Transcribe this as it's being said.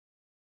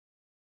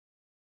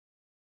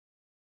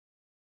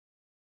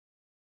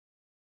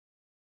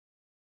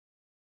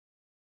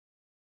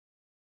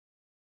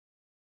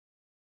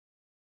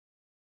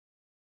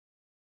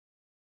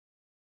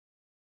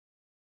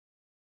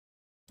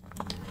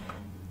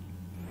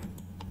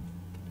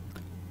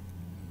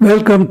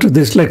Welcome to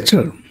this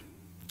lecture.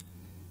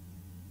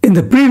 In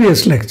the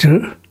previous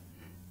lecture,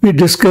 we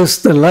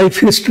discussed the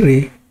life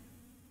history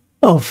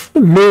of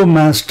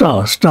low-mass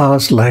stars,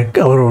 stars like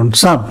our own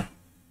Sun.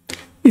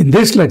 In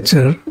this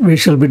lecture, we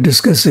shall be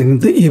discussing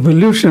the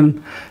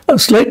evolution of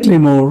slightly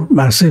more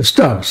massive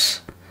stars,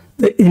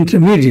 the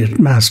intermediate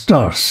mass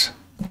stars.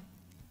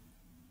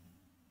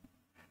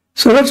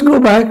 So let's go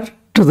back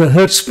to the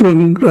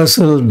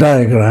Hertzsprung-Russell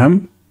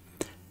diagram,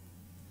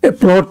 a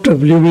plot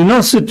of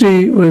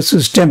luminosity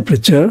versus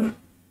temperature,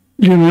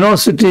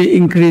 luminosity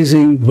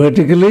increasing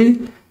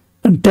vertically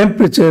and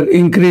temperature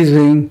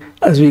increasing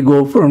as we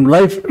go from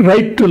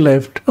right to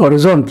left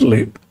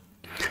horizontally.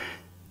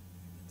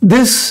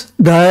 This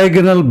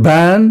diagonal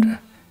band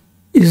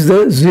is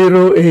the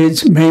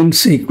zero-age main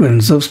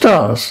sequence of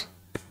stars.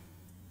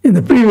 In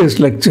the previous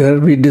lecture,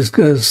 we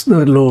discussed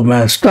the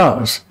low-mass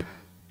stars.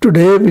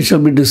 Today, we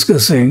shall be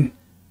discussing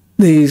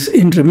these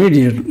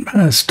intermediate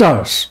mass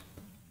stars.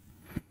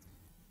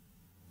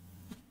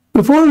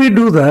 Before we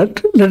do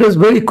that, let us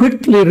very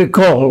quickly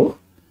recall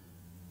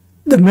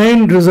the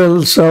main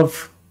results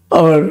of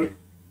our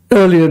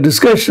earlier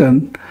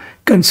discussion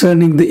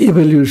concerning the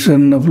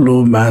evolution of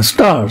low-mass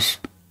stars.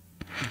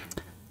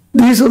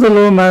 These are the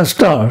low-mass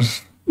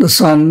stars. The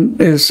Sun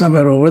is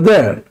somewhere over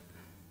there.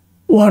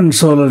 1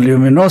 solar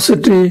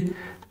luminosity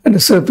and a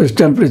surface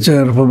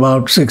temperature of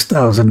about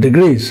 6,000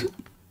 degrees.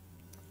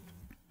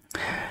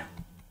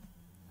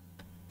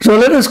 So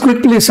let us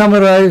quickly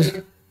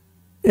summarize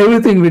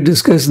everything we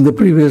discussed in the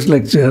previous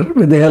lecture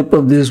with the help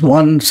of this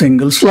one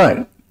single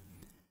slide.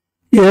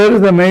 Here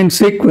is the main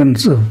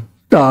sequence of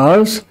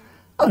stars,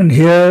 and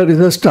here is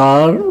a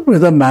star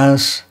with a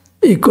mass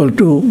equal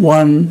to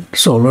 1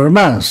 solar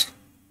mass.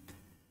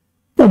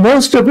 For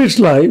most of its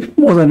life,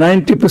 more than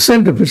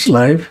 90% of its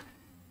life,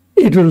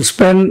 it will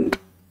spend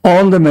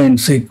on the main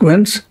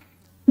sequence,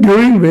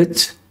 during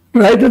which,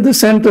 right at the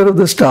center of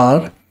the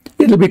star,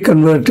 it will be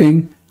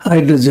converting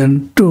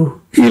hydrogen to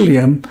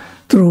helium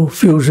through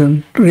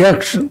fusion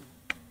reaction.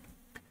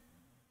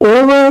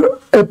 Over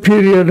a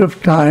period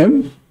of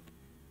time,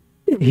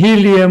 a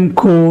helium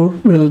core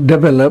will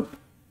develop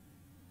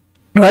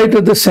right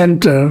at the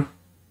center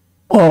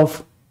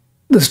of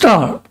the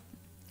star.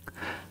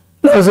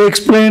 As I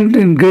explained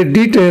in great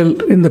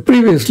detail in the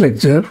previous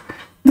lecture,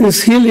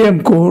 this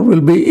helium core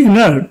will be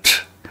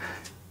inert,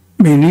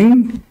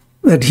 meaning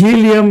that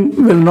helium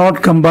will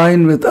not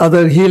combine with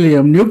other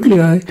helium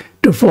nuclei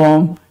to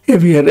form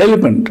heavier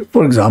element,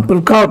 for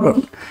example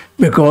carbon,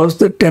 because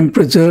the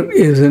temperature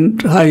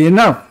isn't high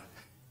enough.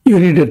 You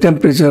need a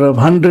temperature of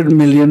 100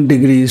 million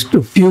degrees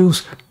to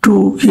fuse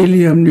 2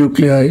 helium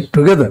nuclei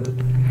together.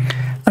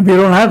 And we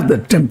don't have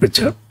that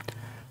temperature.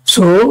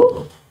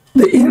 So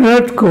the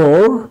inert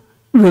core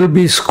will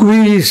be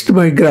squeezed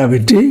by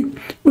gravity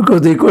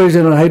because the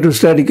equation of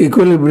hydrostatic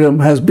equilibrium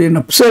has been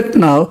upset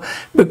now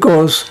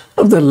because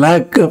of the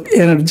lack of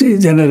energy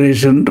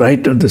generation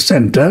right at the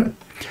center.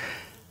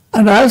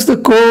 And as the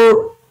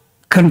core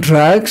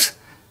contracts,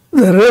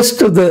 the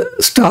rest of the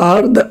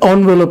star, the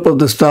envelope of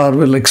the star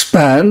will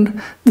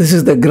expand. This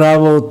is the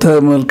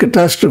gravothermal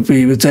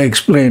catastrophe, which I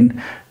explained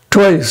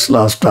twice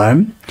last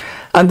time.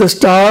 And the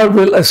star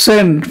will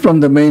ascend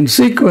from the main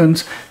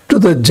sequence to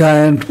the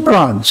giant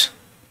branch.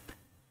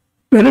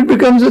 When it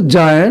becomes a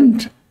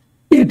giant,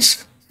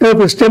 its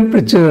surface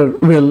temperature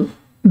will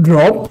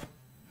drop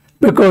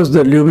because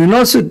the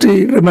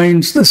luminosity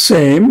remains the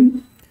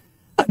same.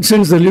 And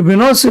since the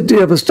luminosity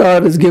of a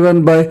star is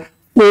given by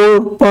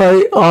 4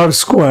 pi r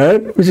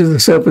squared, which is the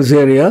surface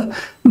area,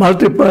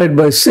 multiplied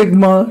by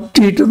sigma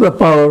t to the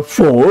power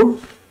 4,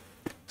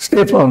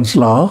 Stephan's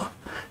law,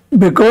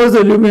 because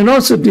the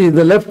luminosity,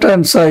 the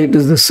left-hand side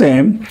is the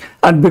same,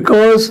 and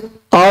because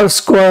r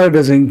squared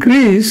has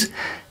increased,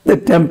 the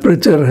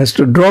temperature has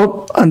to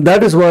drop, and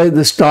that is why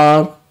the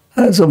star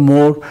has a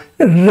more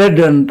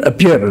reddened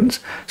appearance.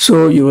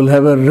 So you will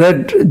have a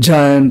red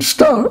giant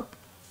star.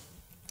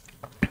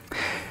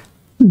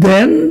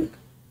 Then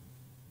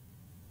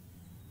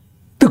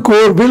the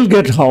core will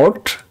get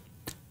hot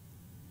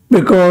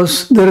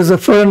because there is a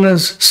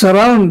furnace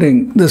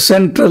surrounding the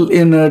central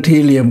inert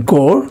helium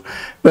core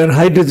where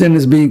hydrogen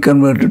is being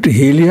converted to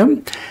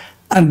helium,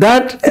 and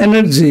that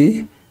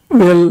energy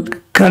will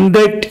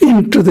conduct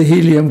into the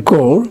helium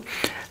core,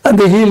 and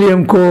the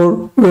helium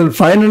core will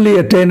finally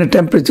attain a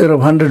temperature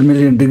of 100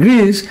 million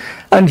degrees,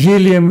 and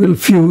helium will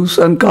fuse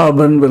and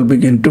carbon will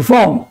begin to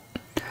form.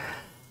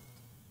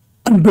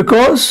 And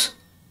because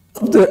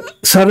of the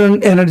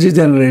sudden energy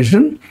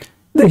generation,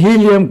 the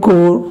helium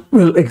core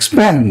will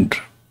expand.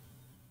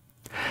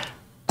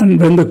 And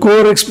when the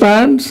core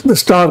expands, the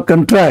star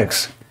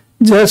contracts.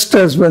 Just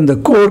as when the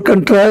core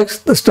contracts,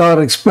 the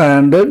star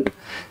expanded,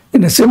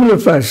 in a similar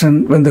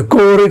fashion, when the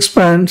core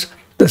expands,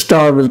 the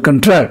star will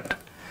contract.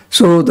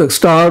 So the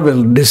star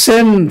will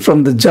descend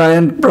from the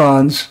giant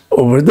branch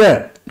over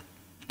there.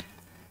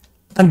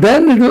 And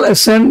then it will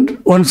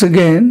ascend once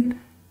again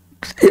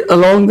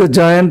along the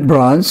giant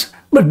branch,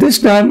 but this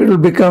time it will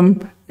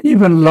become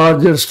even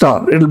larger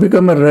star. It will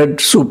become a red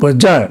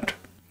supergiant.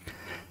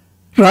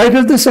 Right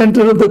at the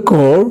center of the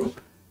core,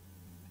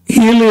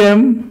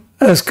 helium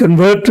has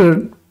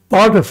converted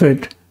part of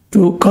it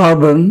to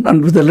carbon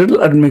and with a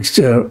little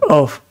admixture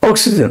of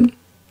oxygen.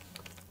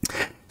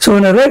 So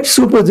in a red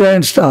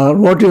supergiant star,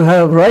 what you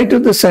have right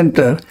at the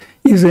center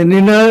is an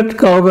inert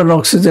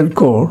carbon-oxygen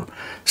core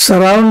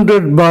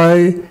surrounded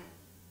by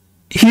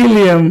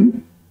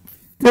helium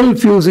still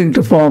fusing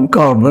to form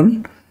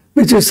carbon,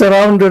 which is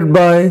surrounded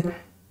by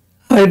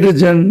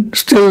hydrogen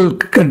still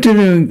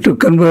continuing to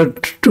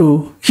convert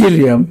to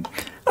helium,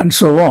 and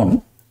so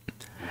on.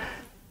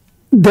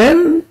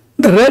 Then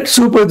the red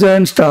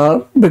supergiant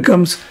star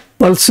becomes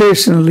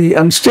pulsationally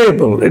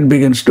unstable. It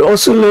begins to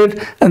oscillate,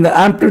 and the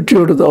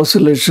amplitude of the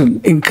oscillation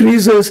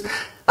increases,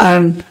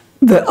 and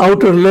the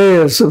outer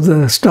layers of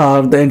the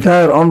star, the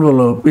entire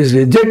envelope, is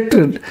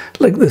ejected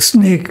like the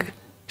snake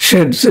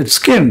sheds its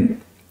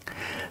skin.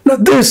 Now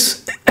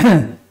this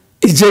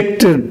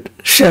ejected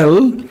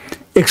shell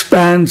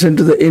expands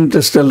into the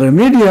interstellar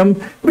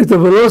medium with a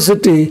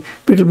velocity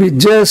which will be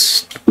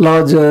just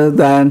larger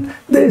than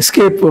the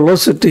escape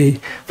velocity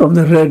from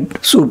the red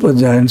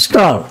supergiant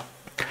star.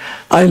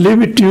 I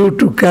leave it to you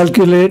to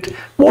calculate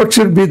what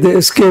should be the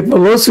escape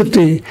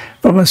velocity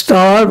from a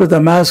star with the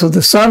mass of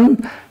the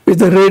Sun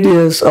with a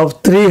radius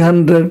of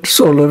 300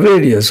 solar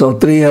radius, or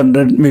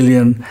 300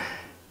 million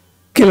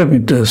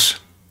kilometers.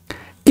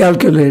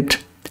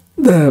 Calculate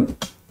the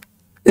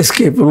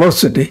escape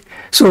velocity.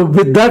 So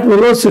with that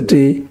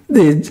velocity,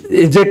 the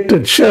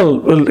ejected shell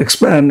will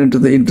expand into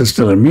the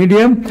interstellar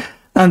medium,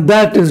 and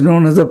that is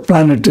known as a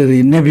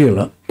planetary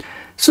nebula.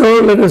 So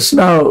let us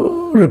now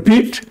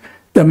repeat.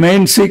 The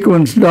main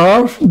sequence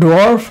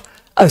dwarf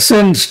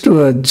ascends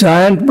to a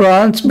giant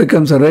branch,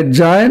 becomes a red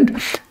giant,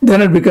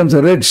 then it becomes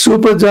a red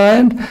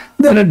supergiant,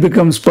 then it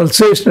becomes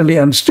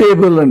pulsationally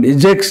unstable and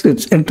ejects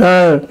its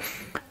entire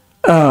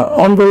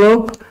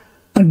envelope,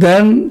 and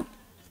then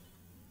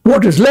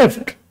what is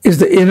left is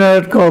the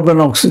inert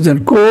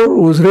carbon-oxygen core,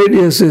 whose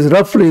radius is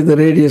roughly the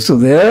radius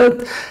of the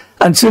Earth,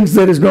 and since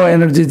there is no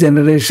energy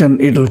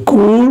generation, it will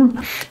cool,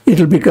 it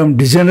will become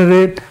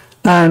degenerate,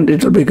 and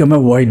it will become a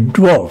white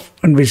dwarf.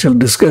 And we shall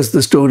discuss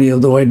the story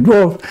of the white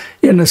dwarf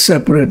in a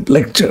separate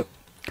lecture.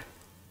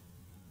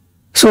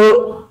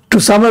 So, to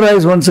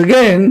summarize once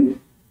again,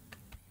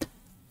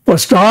 for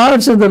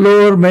stars in the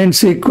lower main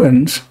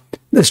sequence,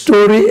 the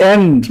story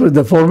ends with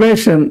the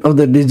formation of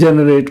the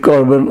degenerate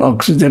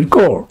carbon-oxygen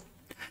core.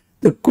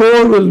 The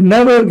core will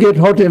never get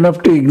hot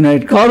enough to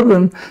ignite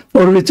carbon,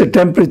 for which a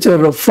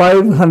temperature of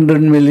 500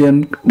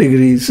 million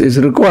degrees is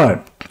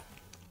required.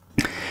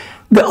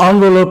 The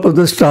envelope of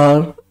the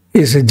star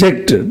is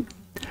ejected,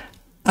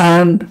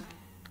 and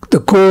the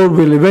core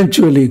will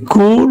eventually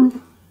cool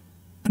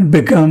and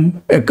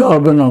become a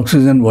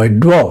carbon-oxygen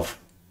white dwarf.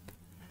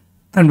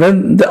 And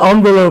when the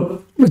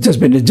envelope which has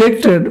been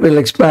ejected will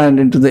expand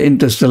into the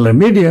interstellar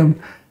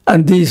medium,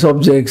 and these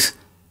objects,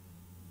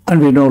 and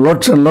we know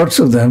lots and lots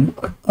of them,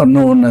 are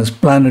known as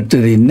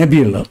planetary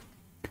nebula.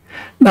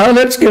 Now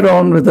let's get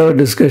on with our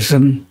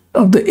discussion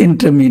of the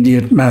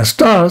intermediate mass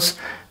stars,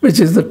 which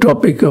is the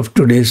topic of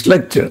today's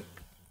lecture.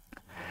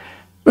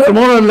 Well,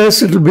 more or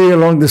less it will be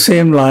along the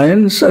same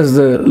lines as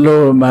the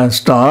lower mass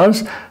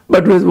stars,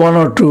 but with one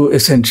or two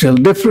essential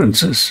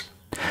differences.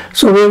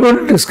 So we're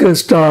going to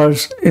discuss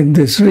stars in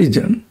this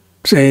region,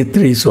 say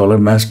 3 solar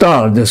mass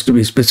stars, just to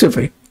be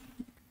specific.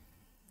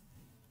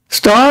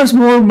 Stars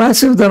more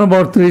massive than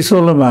about 3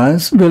 solar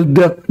mass will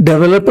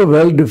develop a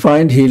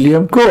well-defined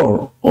helium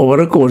core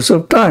over a course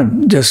of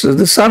time, just as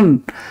the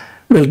Sun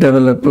will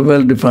develop a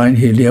well-defined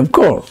helium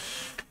core.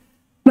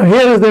 Now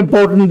here is the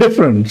important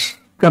difference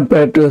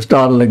compared to a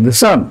star like the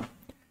Sun.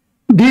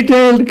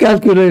 Detailed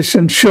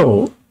calculations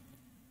show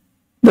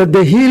that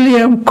the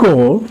helium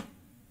core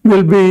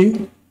will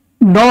be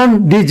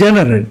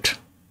non-degenerate,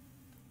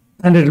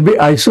 and it will be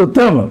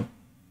isothermal,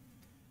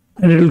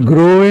 and it will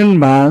grow in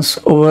mass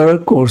over a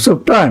course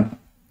of time.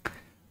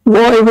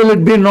 Why will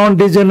it be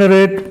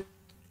non-degenerate?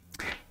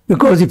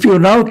 Because if you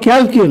now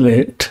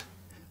calculate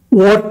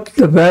what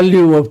the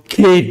value of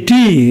kT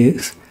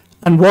is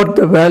and what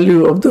the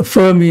value of the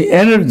Fermi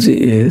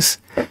energy is,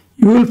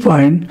 you will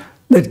find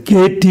that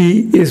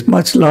kT is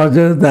much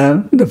larger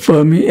than the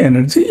Fermi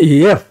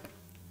energy EF.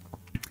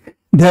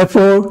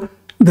 Therefore,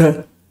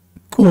 the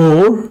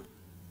core,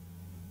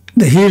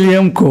 the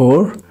helium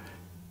core,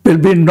 will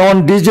be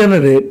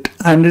non-degenerate,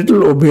 and it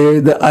will obey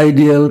the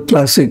ideal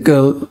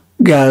classical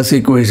gas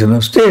equation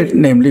of state,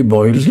 namely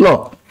Boyle's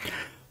law.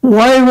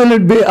 Why will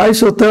it be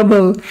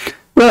isothermal?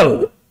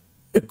 Well,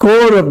 a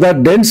core of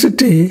that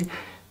density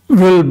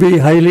will be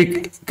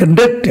highly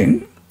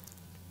conducting.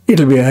 It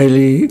will be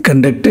highly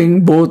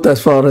conducting both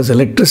as far as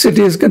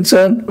electricity is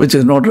concerned, which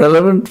is not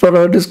relevant for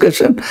our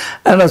discussion,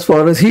 and as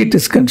far as heat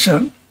is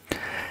concerned.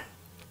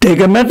 Take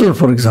a metal,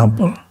 for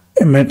example.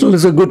 A metal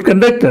is a good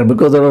conductor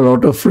because there are a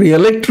lot of free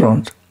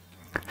electrons.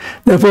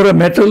 Therefore, a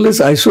metal is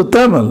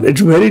isothermal.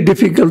 It's very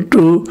difficult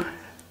to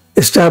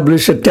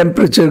establish a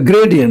temperature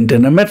gradient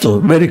in a metal.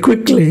 Very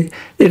quickly,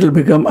 it will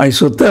become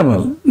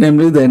isothermal.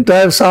 Namely, the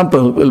entire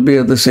sample will be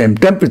at the same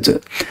temperature.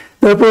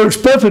 Therefore, it's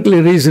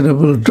perfectly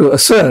reasonable to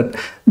assert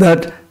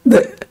that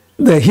the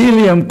the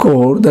helium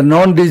core, the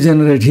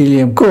non-degenerate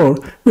helium core,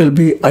 will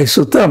be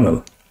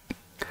isothermal.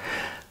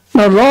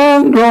 Now,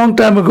 long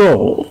time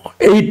ago,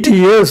 80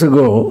 years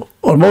ago,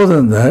 or more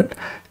than that,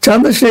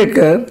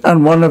 Chandrasekhar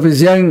and one of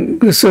his young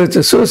research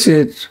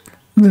associates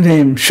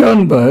named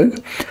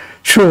Schoenberg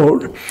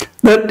showed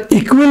that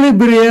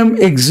equilibrium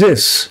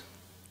exists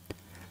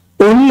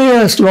only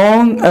as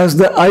long as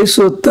the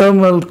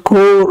isothermal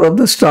core of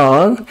the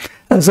star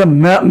has a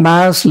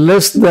mass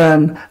less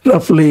than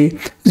roughly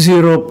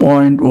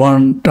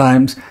 0.1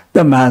 times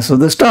the mass of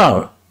the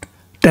star,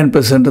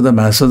 10% of the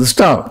mass of the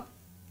star.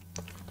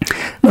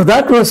 Now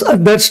that was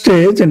at that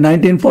stage in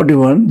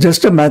 1941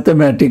 just a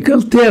mathematical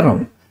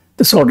theorem,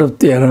 the sort of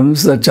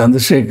theorems that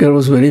Chandrasekhar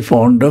was very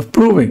fond of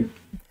proving.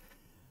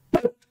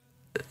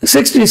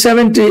 60,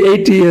 70,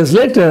 80 years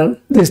later,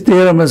 this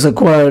theorem has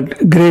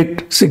acquired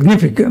great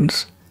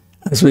significance,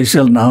 as we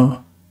shall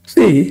now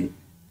see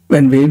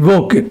when we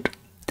invoke it.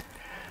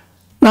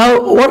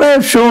 Now, what I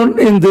have shown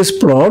in this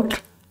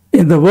plot,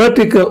 in the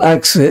vertical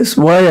axis,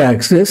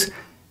 y-axis,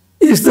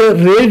 is the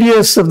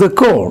radius of the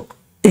core,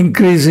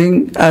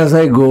 increasing as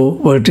I go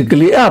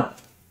vertically up.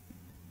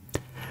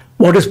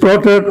 What is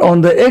plotted on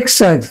the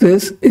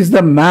x-axis is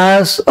the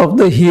mass of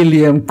the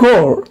helium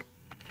core.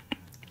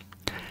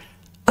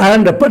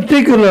 And a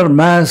particular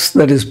mass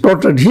that is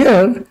plotted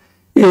here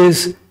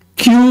is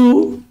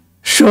Q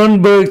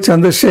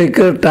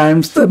Schoenberg-Chandrasekhar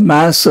times the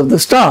mass of the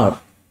star.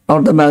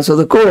 Not the mass of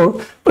the core,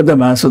 but the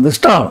mass of the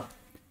star.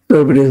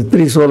 So if it is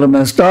 3 solar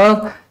mass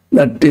star,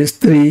 that is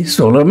 3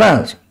 solar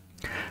mass.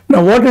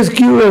 Now what is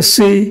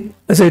QSC?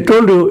 As I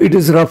told you, it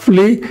is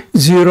roughly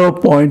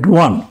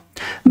 0.1.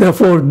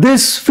 Therefore,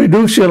 this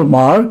fiducial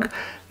mark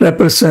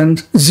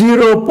represents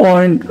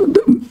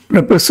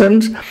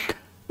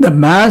the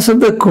mass of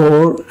the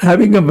core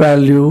having a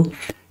value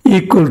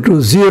equal to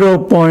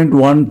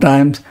 0.1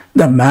 times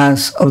the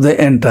mass of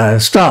the entire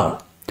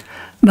star.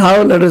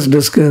 Now let us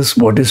discuss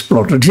what is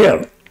plotted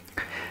here.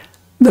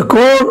 The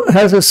core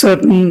has a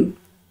certain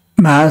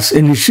mass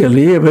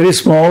initially, a very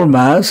small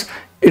mass.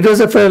 It has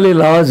a fairly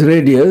large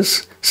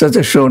radius, such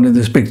as shown in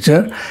this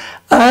picture,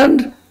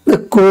 and the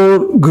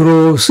core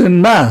grows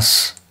in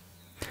mass.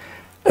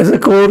 As the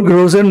core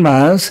grows in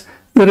mass,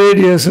 the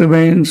radius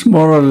remains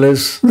more or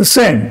less the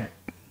same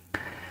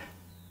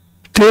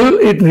till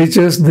it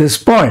reaches this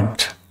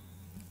point.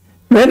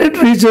 When it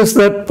reaches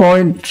that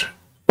point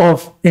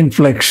of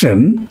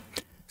inflection,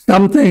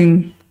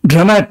 something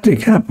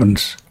dramatic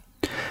happens.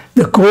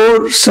 The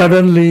core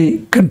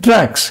suddenly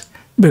contracts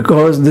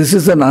because this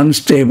is an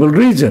unstable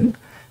region.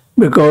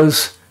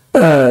 Because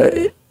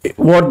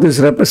what this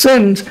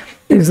represents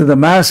is that the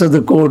mass of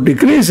the core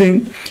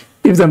decreasing.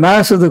 If the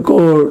mass of the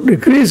core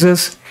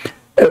decreases,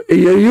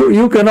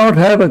 you cannot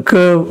have a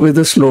curve with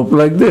a slope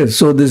like this.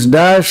 So this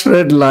dashed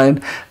red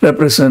line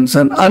represents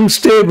an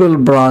unstable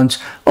branch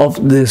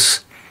of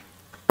this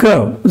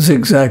curve,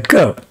 zigzag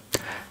curve.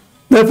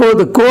 Therefore,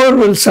 the core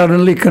will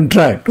suddenly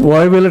contract.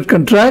 Why will it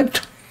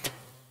contract?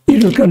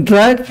 It will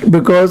contract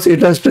because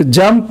it has to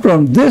jump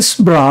from this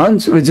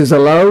branch, which is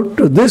allowed,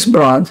 to this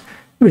branch,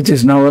 which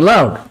is now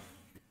allowed.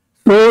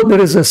 So there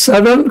is a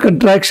sudden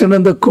contraction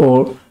in the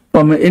core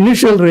from an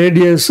initial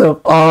radius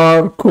of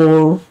R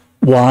core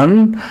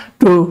 1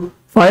 to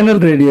final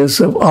radius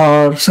of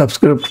R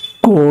subscript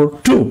core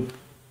 2.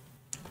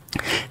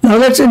 Now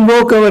let's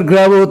invoke our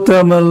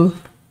gravothermal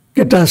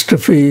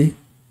catastrophe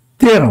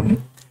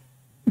theorem.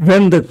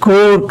 When the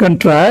core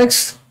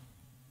contracts,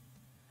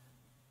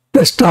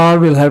 the star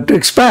will have to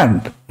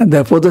expand, and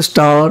therefore the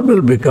star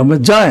will become a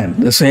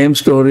giant. The same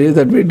story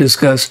that we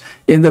discussed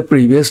in the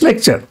previous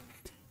lecture.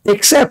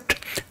 Except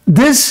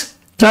this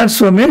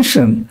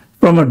transformation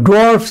from a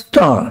dwarf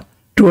star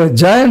to a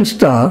giant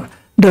star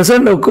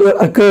doesn't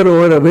occur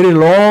over a very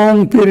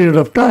long period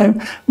of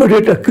time, but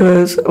it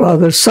occurs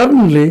rather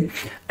suddenly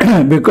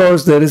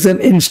because there is an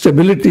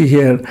instability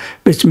here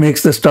which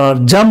makes the star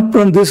jump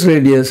from this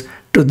radius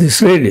to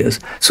this radius.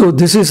 So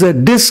this is a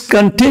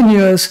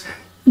discontinuous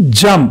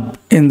jump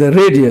in the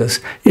radius.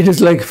 It is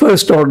like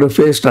first order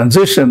phase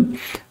transition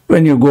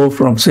when you go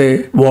from,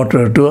 say,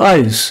 water to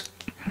ice.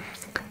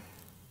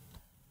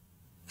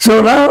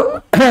 So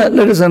now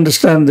let us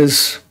understand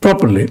this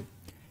properly.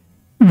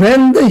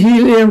 When the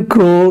helium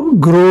core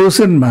grows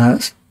in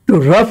mass to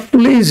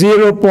roughly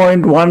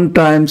 0.1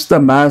 times the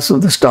mass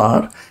of the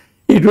star,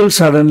 it will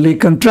suddenly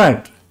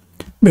contract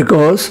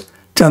because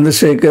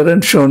Chandrasekhar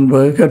and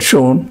Schoenberg had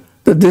shown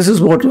that this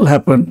is what will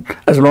happen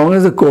as long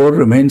as the core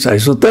remains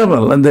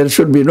isothermal, and there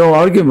should be no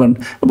argument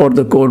about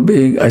the core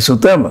being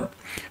isothermal,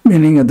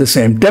 meaning at the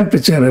same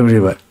temperature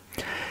everywhere.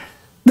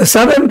 The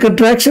sudden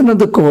contraction of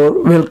the core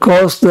will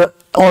cause the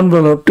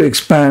envelope to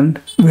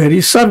expand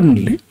very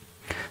suddenly.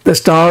 The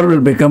star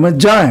will become a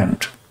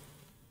giant.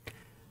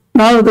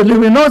 Now, the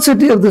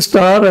luminosity of the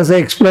star, as I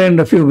explained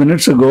a few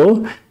minutes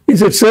ago,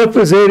 is its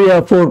surface area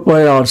of 4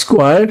 pi r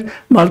squared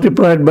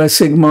multiplied by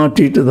sigma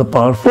t to the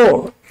power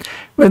 4.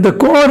 When the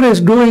core is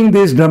doing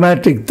these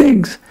dramatic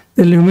things,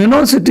 the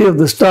luminosity of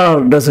the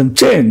star doesn't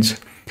change.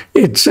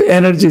 Its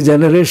energy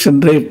generation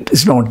rate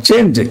is not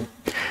changing.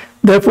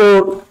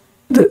 Therefore,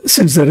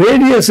 since the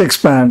radius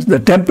expands, the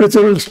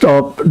temperature will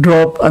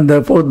drop, and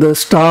therefore the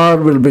star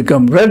will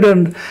become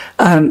reddened,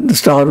 and the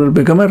star will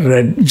become a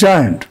red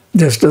giant,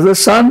 just as the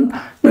sun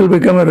will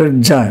become a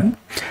red giant.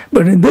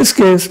 But in this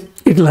case,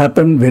 it will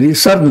happen very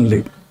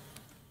suddenly.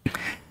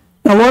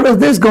 Now, what has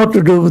this got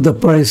to do with the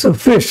price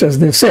of fish, as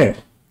they say?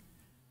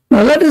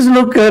 Now, let us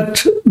look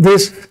at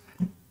this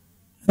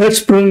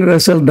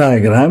Hertzsprung-Russell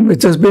diagram,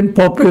 which has been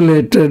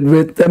populated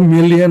with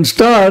 1,000,000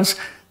 stars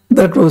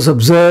that was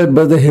observed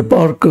by the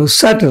Hipparcos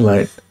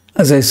satellite.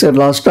 As I said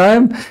last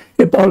time,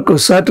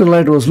 Hipparcos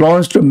satellite was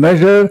launched to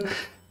measure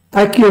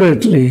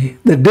accurately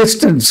the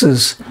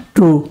distances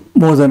to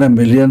more than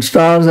 1,000,000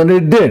 stars, and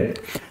it did.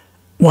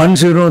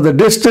 Once you know the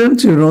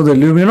distance, you know the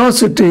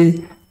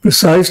luminosity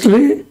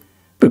precisely,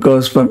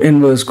 because from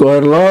inverse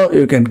square law,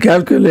 you can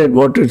calculate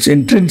what its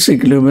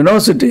intrinsic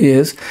luminosity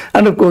is,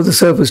 and of course the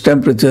surface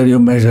temperature you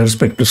measure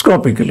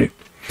spectroscopically.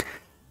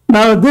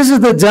 Now, this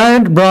is the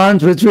giant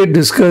branch which we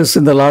discussed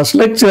in the last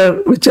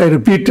lecture, which I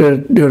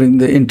repeated during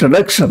the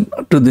introduction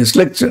to this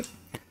lecture.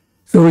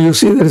 So you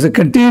see there is a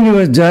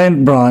continuous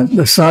giant branch.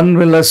 The sun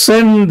will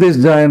ascend this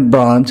giant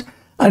branch,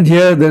 and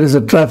here there is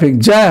a traffic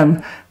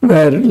jam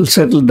where it will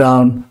settle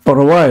down for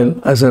a while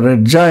as a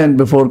red giant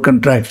before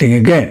contracting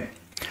again.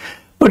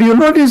 But you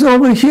notice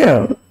over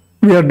here,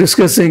 we are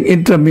discussing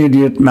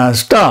intermediate mass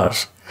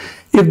stars.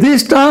 If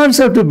these stars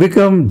have to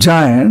become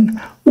giant,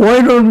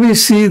 why don't we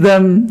see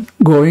them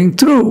going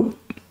through?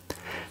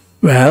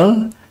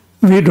 Well,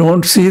 we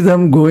don't see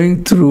them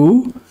going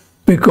through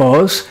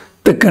because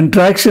the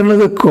contraction of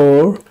the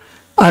core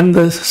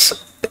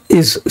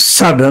is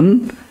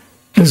sudden,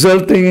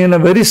 resulting in a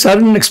very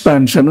sudden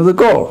expansion of the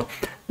core.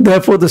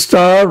 Therefore, the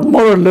star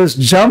more or less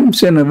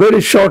jumps in a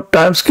very short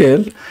time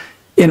scale,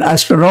 in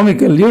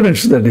astronomical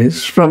units, that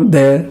is, from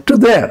there to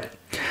there.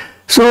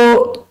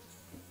 So,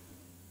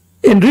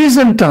 in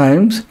recent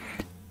times,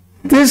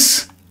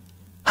 this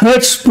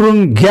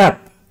Hertzsprung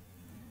gap,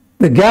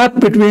 the gap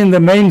between the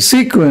main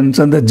sequence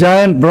and the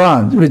giant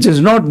branch, which is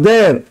not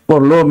there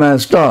for low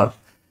mass stars,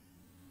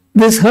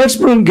 this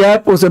Hertzsprung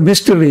gap was a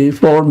mystery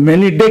for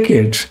many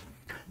decades.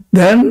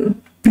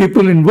 Then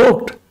people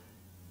invoked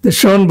the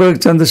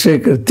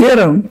Schoenberg-Chandrasekhar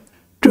theorem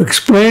to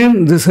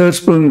explain this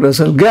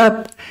Hertzsprung-Russell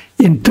gap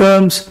in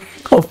terms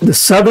of the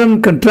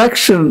sudden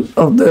contraction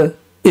of the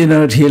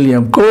inert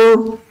helium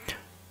core,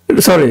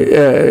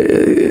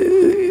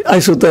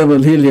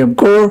 isothermal helium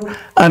core,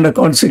 and a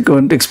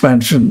consequent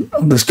expansion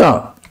of the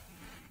star.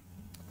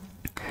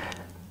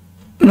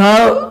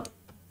 Now,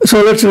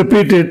 so let's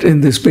repeat it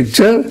in this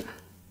picture.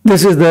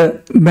 This is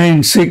the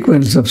main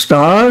sequence of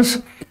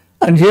stars,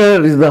 and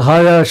here is the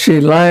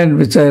Hayashi line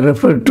which I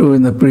referred to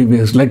in the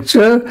previous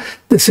lecture.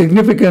 The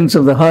significance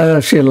of the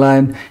Hayashi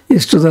line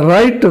is to the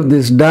right of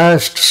this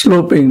dashed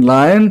sloping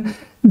line.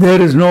 There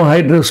is no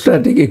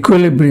hydrostatic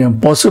equilibrium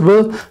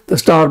possible. The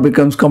star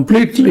becomes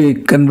completely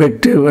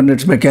convective and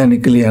it's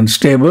mechanically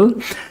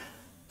unstable.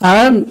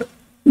 And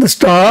the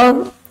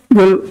star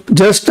will,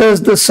 just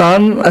as the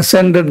sun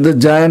ascended the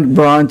giant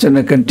branch in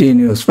a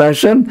continuous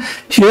fashion,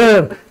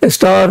 here a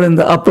star in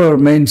the upper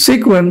main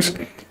sequence,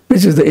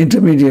 which is the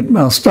intermediate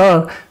mass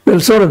star, will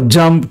sort of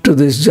jump to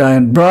this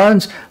giant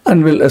branch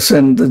and will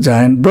ascend the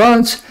giant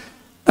branch,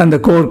 and the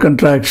core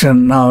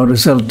contraction now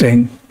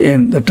resulting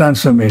in the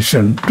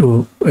transformation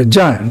to a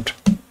giant.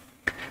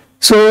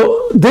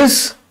 So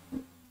this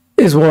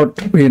is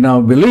what we now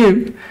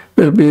believe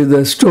will be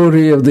the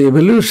story of the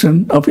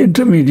evolution of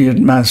intermediate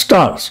mass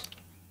stars.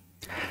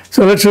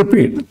 So let's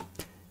repeat.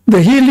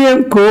 The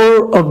helium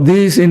core of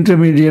these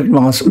intermediate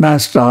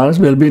mass stars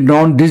will be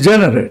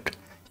non-degenerate.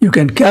 You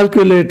can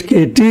calculate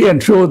KT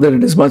and show that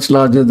it is much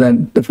larger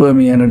than the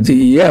Fermi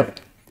energy EF.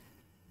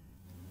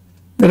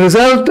 The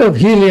result of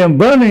helium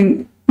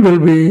burning will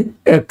be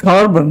a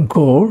carbon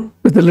core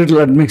with a little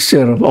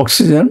admixture of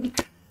oxygen,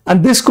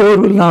 and this core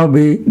will now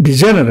be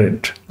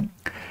degenerate.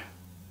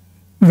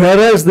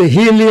 Whereas the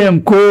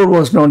helium core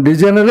was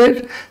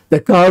non-degenerate, the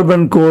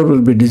carbon core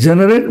will be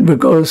degenerate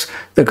because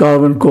the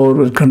carbon core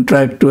will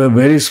contract to a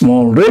very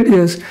small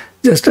radius,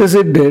 just as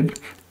it did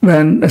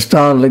when a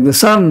star like the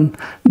sun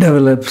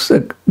develops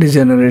a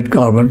degenerate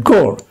carbon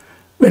core,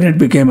 when it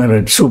became a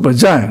red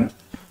supergiant.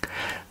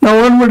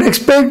 Now, one would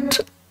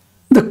expect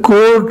the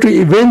core to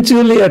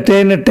eventually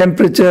attain a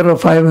temperature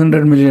of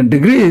 500 million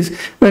degrees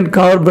when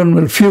carbon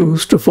will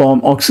fuse to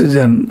form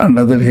oxygen and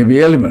other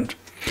heavy elements.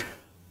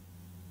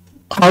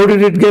 How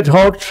did it get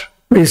hot?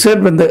 We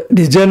said when the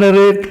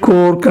degenerate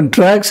core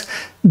contracts,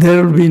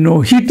 there will be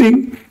no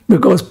heating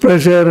because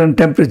pressure and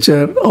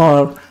temperature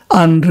are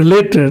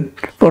unrelated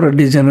for a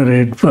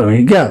degenerate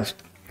Fermi gas.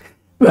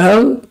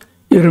 Well,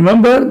 you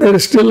remember there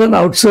is still an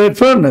outside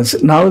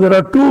furnace. Now there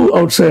are two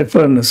outside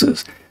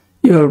furnaces.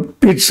 Your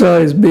pizza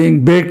is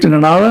being baked in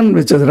an oven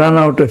which has run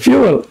out of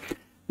fuel,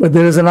 but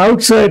there is an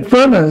outside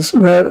furnace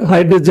where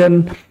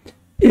hydrogen,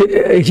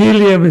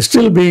 helium is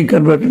still being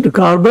converted to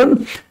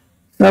carbon.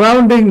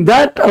 Surrounding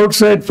that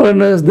outside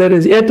furnace, there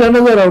is yet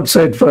another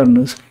outside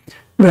furnace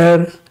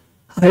where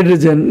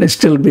hydrogen is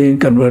still being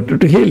converted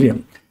to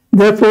helium.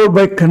 Therefore,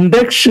 by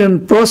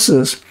conduction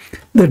process,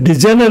 the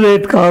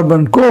degenerate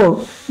carbon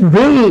core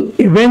will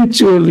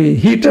eventually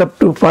heat up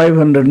to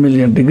 500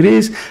 million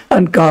degrees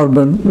and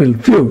carbon will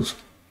fuse.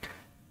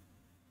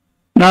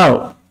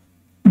 Now,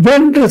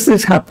 when does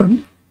this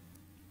happen?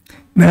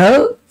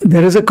 Well,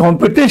 there is a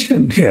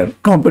competition here.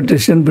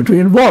 Competition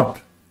between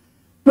what?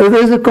 Well,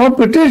 there is a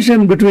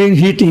competition between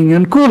heating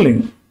and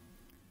cooling.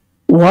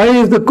 Why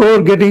is the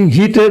core getting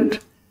heated?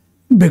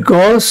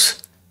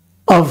 Because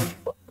of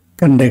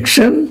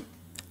conduction.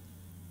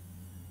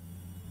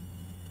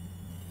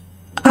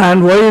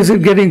 And why is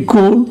it getting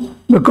cool?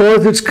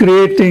 Because it's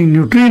creating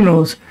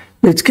neutrinos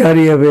which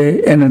carry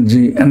away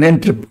energy and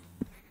entropy.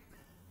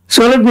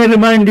 So let me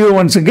remind you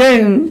once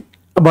again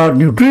about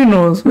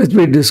neutrinos, which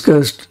we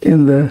discussed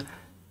in the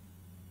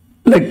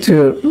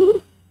lecture,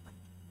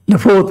 the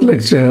fourth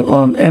lecture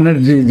on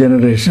energy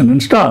generation in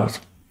stars.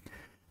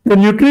 The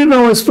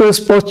neutrino was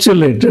first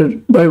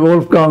postulated by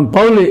Wolfgang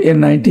Pauli in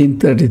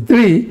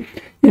 1933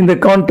 in the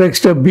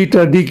context of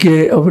beta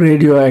decay of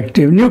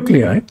radioactive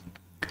nuclei.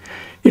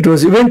 It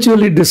was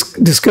eventually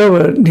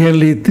discovered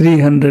nearly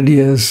 300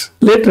 years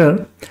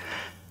later,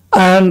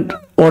 and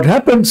what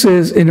happens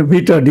is, in a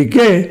beta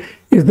decay,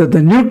 is that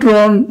the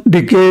neutron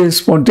decays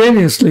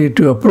spontaneously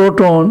to a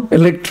proton,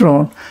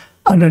 electron,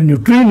 and a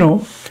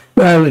neutrino.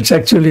 Well, it's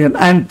actually an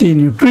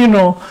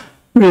anti-neutrino.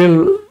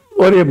 We'll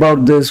worry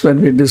about this when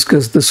we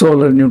discuss the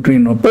solar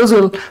neutrino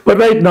puzzle, but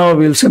right now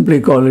we'll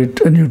simply call it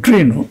a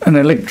neutrino, an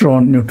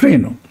electron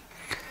neutrino.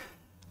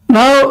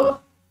 Now,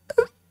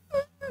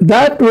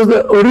 that was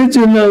the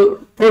original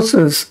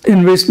process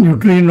in which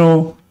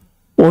neutrino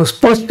was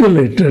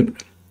postulated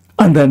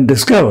and then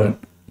discovered.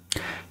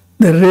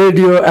 The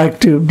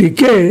radioactive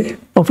decay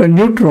of a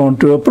neutron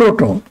to a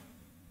proton.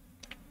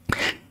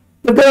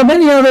 But there are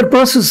many other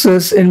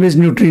processes in which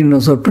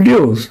neutrinos are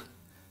produced.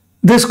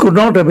 This could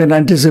not have been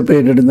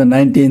anticipated in the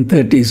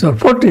 1930s or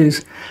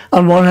 40s,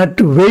 and one had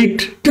to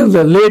wait till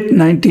the late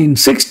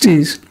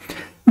 1960s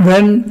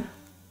when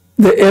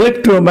the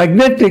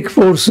electromagnetic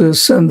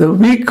forces and the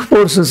weak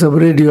forces of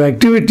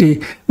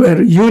radioactivity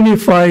were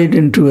unified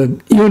into a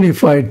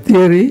unified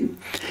theory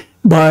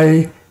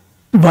by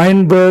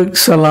Weinberg,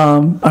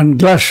 Salam, and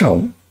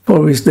Glashow, for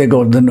which they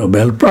got the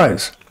Nobel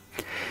Prize.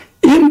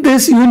 In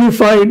this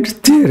unified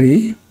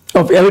theory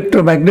of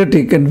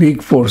electromagnetic and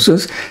weak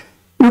forces,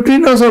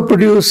 neutrinos are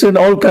produced in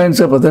all kinds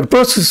of other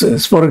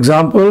processes. For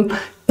example,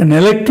 an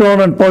electron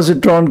and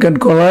positron can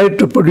collide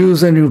to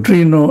produce a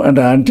neutrino and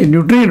an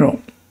antineutrino.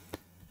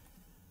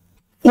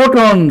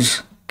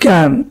 Photons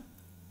can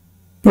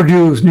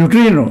produce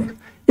neutrinos.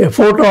 A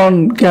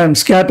photon can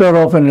scatter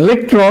off an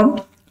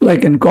electron,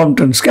 like in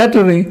Compton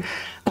scattering,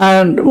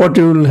 and what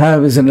you will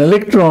have is an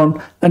electron,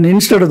 and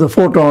instead of the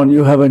photon,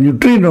 you have a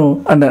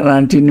neutrino and an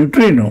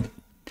antineutrino.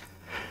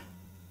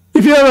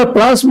 If you have a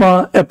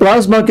plasma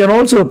can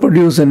also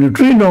produce a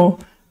neutrino.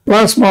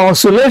 Plasma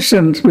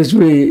oscillations, which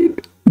we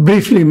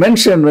briefly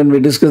mentioned when we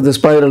discussed the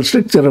spiral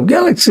structure of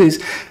galaxies.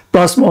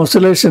 Plasma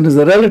oscillation is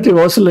the relative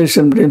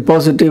oscillation between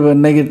positive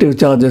and negative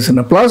charges in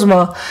a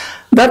plasma.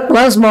 That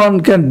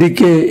plasma can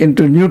decay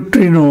into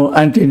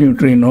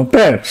neutrino-antineutrino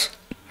pairs.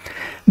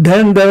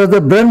 Then there is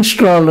the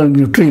Bremsstrahlung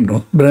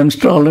neutrino.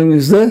 Bremsstrahlung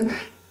is the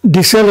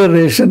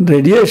deceleration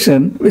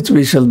radiation, which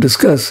we shall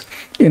discuss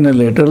in a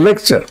later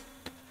lecture.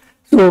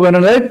 So when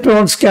an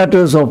electron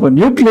scatters off a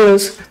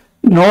nucleus,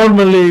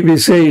 normally we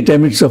say it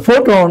emits a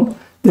photon.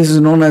 This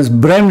is known as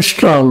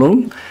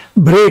Bremsstrahlung,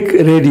 break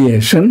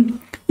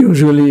radiation.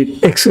 Usually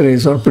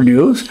X-rays are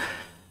produced.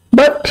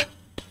 But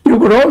you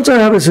could also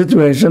have a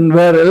situation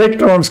where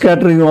electron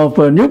scattering off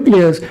a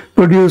nucleus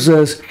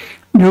produces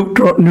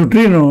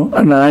neutrino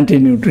and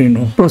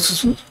antineutrino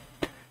processes.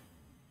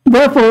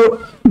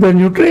 Therefore, the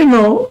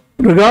neutrino,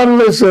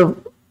 regardless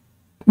of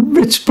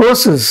which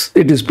process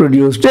it is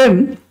produced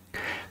in,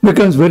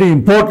 becomes very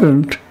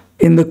important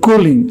in the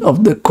cooling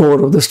of the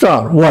core of the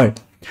star. Why?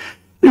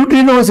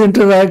 Neutrinos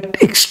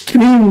interact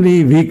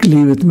extremely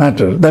weakly with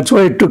matter. That's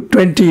why it took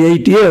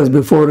 28 years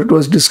before it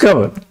was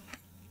discovered.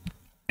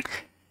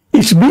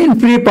 Its mean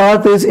free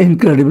path is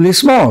incredibly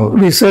small.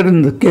 We said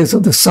in the case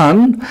of the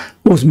Sun,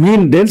 whose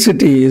mean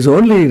density is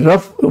only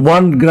rough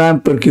 1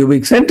 gram per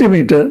cubic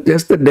centimeter,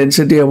 just the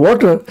density of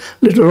water,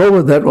 little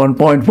over that,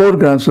 1.4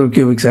 grams per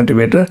cubic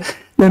centimeter,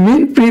 the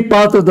mean free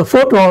path of the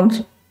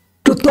photons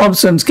to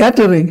Thomson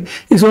scattering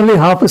is only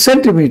half a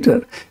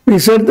centimeter. We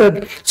said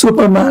that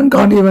Superman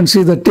can't even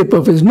see the tip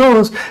of his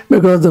nose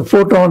because the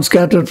photon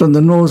scattered from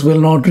the nose will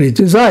not reach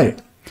his eye.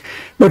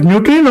 But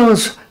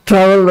neutrinos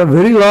travel a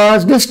very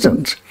large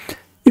distance.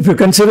 If you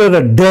consider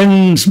a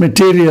dense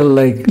material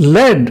like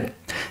lead,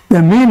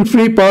 the mean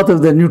free path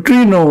of the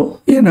neutrino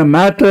in a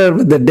matter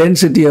with the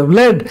density of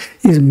lead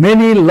is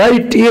many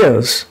light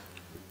years.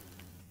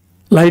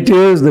 Light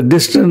years, the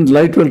distance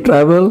light will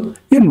travel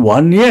in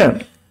 1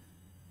 year.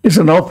 It's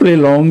an awfully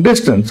long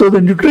distance. So the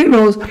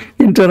neutrinos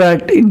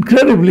interact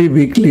incredibly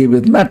weakly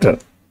with matter.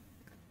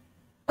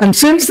 And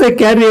since they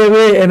carry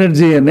away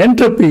energy and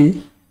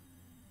entropy,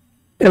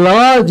 a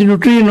large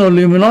neutrino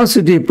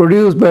luminosity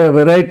produced by a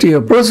variety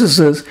of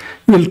processes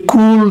will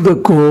cool the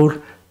core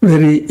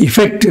very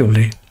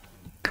effectively.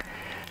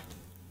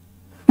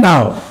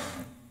 Now,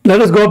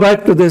 let us go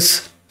back to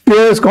this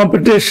fierce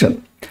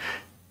competition.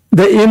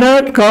 The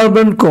inert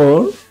carbon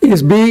core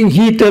is being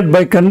heated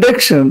by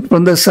conduction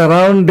from the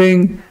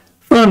surrounding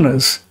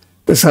furnace.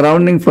 The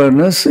surrounding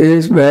furnace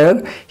is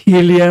where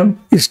helium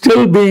is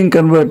still being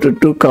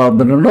converted to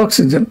carbon and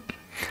oxygen.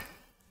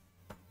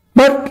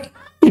 But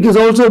it is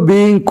also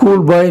being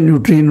cooled by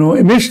neutrino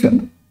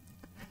emission.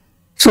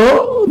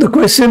 So the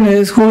question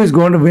is, who is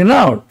going to win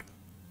out?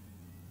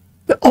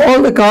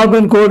 All the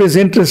carbon core is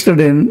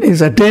interested in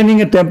is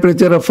attaining a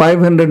temperature of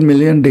 500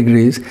 million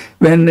degrees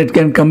when it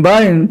can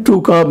combine,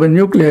 two carbon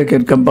nuclei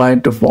can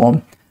combine to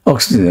form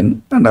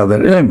oxygen and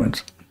other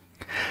elements.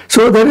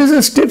 So there is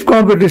a stiff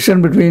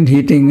competition between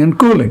heating and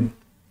cooling.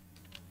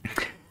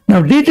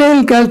 Now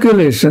detailed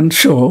calculations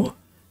show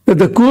that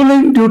the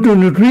cooling due to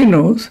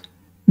neutrinos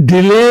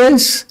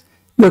delays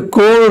the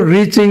core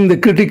reaching the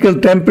critical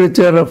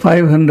temperature of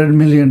 500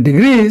 million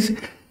degrees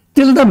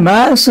till the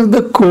mass of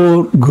the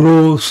core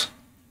grows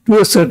to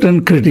a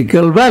certain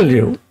critical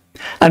value.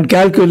 And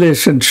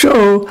calculations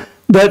show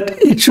that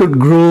it should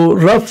grow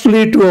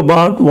roughly to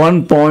about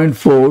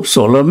 1.4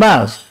 solar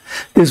mass.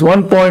 This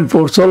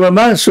 1.4 solar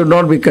mass should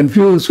not be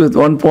confused with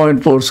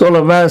 1.4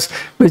 solar mass,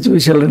 which we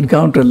shall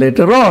encounter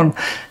later on.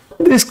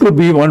 This could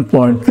be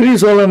 1.3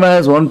 solar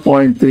mass,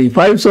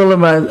 1.35 solar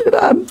mass.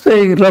 I'm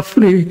saying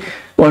roughly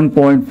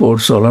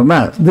 1.4 solar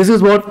mass. This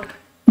is what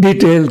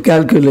detailed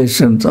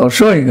calculations are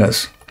showing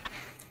us.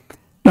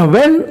 Now,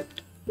 when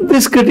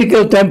this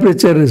critical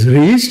temperature is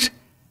reached,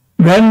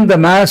 when the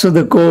mass of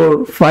the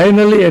core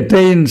finally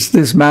attains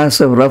this mass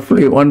of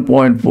roughly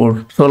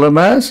 1.4 solar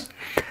mass,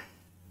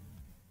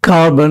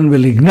 carbon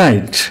will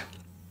ignite.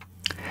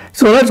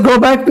 So let's go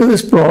back to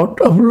this plot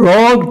of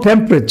log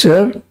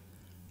temperature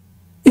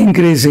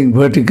increasing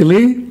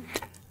vertically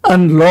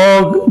and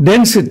log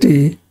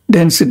density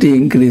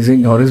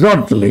increasing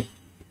horizontally.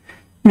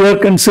 We are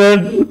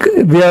considering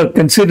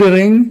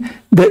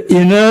the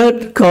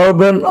inert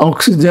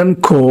carbon-oxygen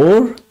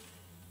core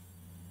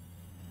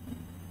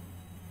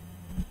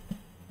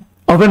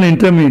of an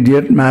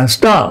intermediate mass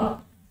star.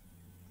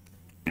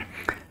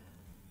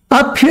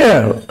 Up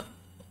here,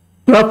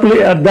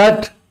 roughly at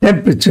that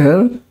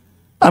temperature,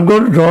 I'm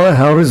going to draw a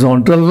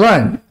horizontal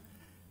line.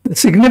 The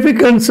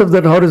significance of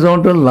that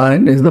horizontal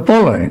line is the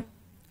following.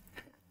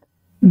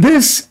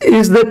 This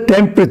is the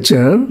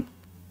temperature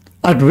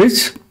at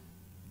which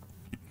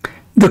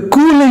the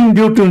cooling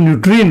due to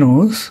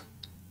neutrinos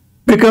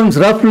becomes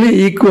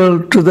roughly equal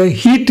to the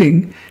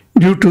heating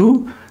due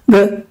to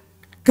the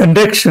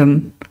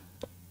conduction,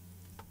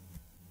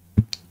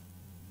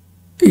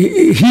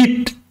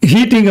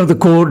 heating of the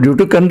core due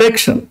to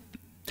conduction.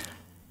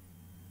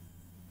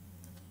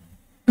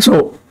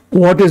 So,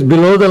 what is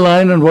below the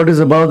line and what is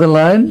above the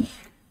line?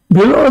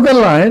 Below the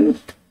line,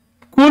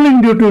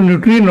 cooling due to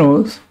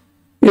neutrinos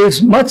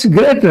is much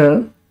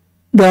greater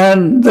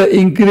than the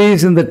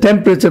increase in the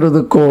temperature of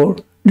the core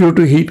due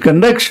to heat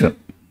conduction.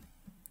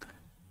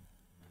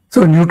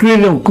 So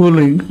neutrino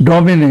cooling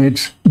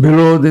dominates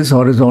below this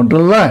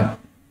horizontal line.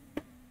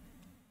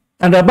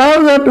 And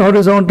above that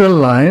horizontal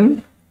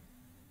line,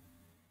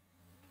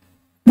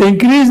 the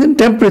increase in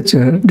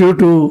temperature due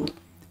to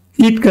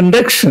heat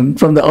conduction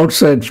from the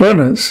outside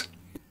furnace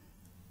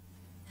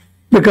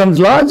becomes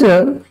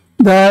larger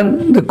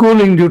than the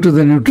cooling due to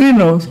the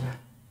neutrinos,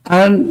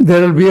 and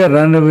there will be a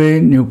runaway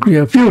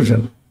nuclear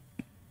fusion.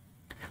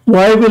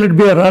 Why will it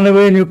be a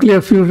runaway nuclear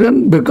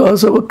fusion?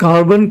 Because our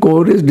carbon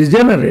core is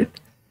degenerate.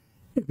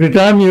 Every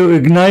time you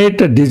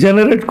ignite a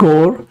degenerate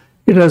core,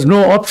 it has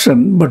no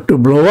option but to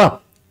blow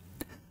up.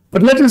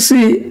 But let us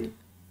see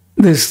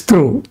this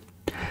through.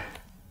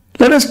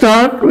 Let us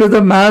start with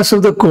the mass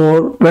of the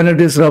core when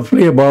it is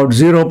roughly about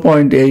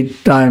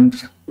 0.8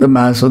 times the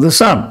mass of the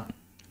Sun.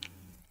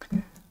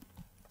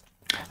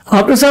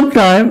 After some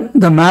time,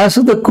 the mass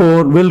of the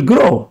core will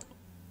grow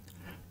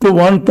to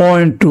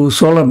 1.2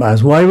 solar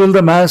mass. Why will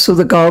the mass of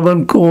the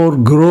carbon core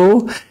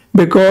grow?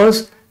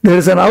 Because there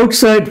is an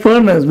outside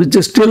furnace which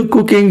is still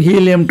cooking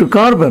helium to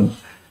carbon,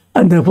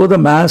 and therefore the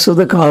mass of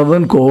the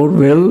carbon core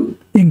will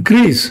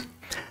increase.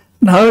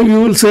 Now you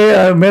will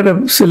say, I made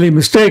a silly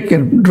mistake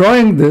in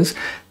drawing this,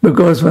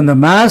 because when the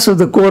mass of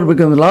the core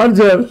becomes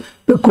larger,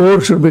 the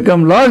core should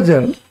become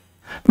larger.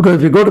 Because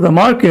if you go to the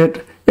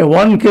market, a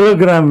 1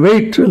 kilogram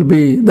weight will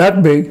be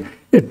that big,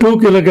 a 2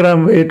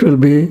 kilogram weight will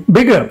be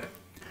bigger.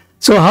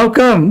 So how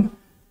come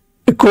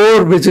a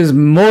core which is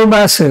more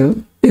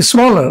massive is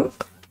smaller?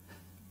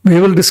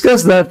 We will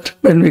discuss that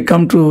when we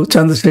come to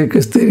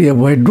Chandrasekhar's theory of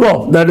white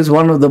dwarf. That is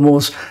one of the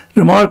most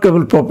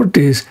remarkable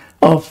properties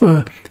of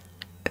a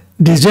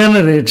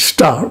degenerate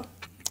star.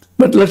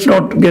 But let's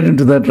not get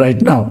into that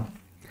right now.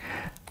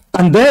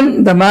 And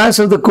then the mass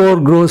of the core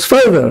grows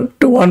further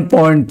to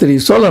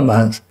 1.3 solar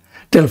mass,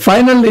 till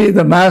finally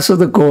the mass of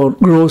the core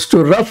grows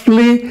to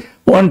roughly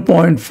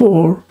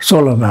 1.4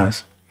 solar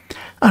mass.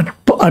 At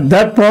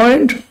that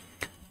point,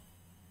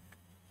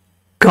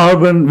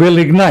 carbon will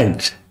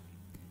ignite.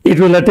 It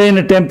will attain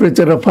a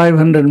temperature of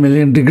 500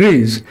 million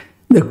degrees.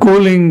 The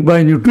cooling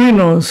by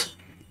neutrinos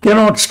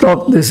cannot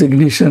stop this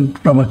ignition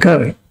from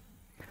occurring.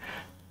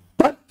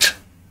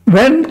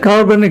 when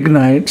carbon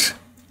ignites,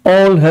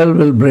 all hell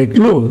will break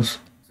loose.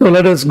 So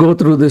let us go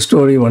through this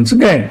story once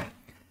again.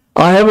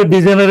 I have a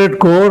degenerate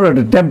core at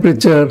a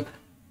temperature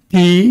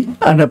T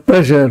and a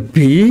pressure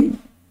P.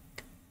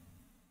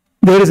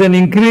 There is an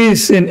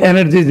increase in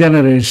energy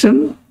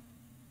generation,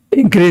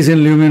 increase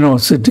in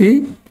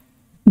luminosity.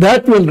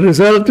 That will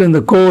result in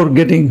the core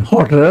getting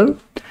hotter,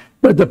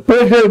 but the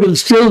pressure will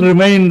still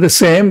remain the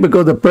same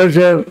because the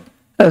pressure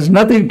has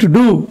nothing to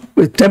do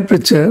with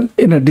temperature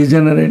in a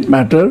degenerate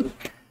matter.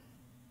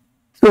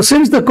 So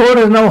since the core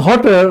is now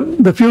hotter,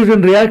 the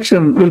fusion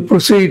reaction will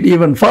proceed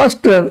even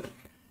faster.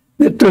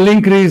 It will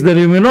increase the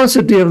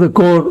luminosity of the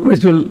core,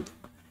 which will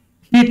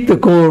heat the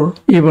core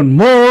even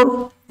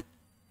more,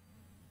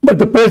 but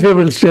the pressure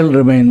will still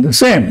remain the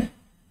same.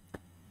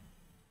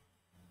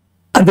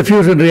 And the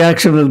fusion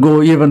reaction will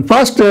go even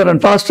faster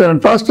and faster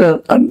and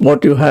faster, and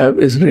what you have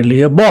is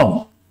really a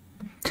bomb.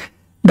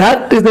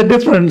 That is the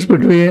difference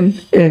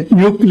between a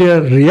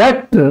nuclear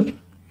reactor,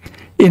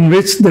 in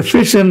which the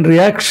fission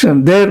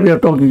reaction, there we are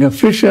talking of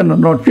fission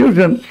and not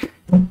fusion,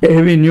 a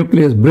heavy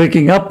nucleus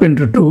breaking up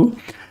into two.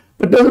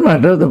 But it doesn't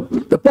matter.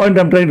 The point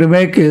I'm trying to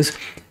make is,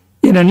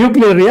 in a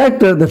nuclear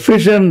reactor, the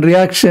fission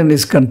reaction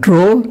is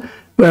controlled,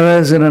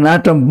 whereas in an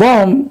atom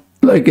bomb,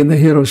 like in the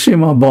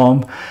Hiroshima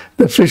bomb,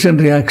 the fission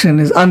reaction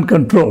is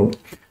uncontrolled.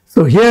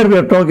 So here we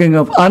are talking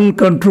of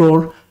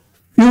uncontrolled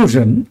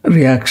fusion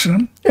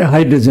reaction, a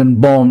hydrogen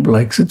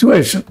bomb-like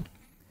situation.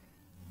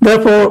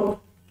 Therefore,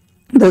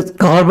 the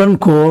carbon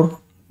core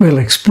will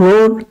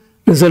explode,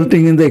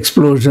 resulting in the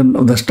explosion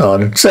of the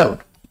star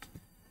itself.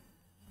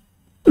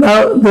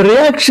 Now, the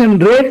reaction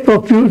rate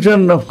for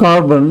fusion of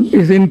carbon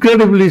is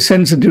incredibly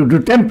sensitive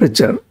to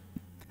temperature.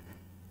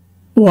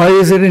 Why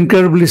is it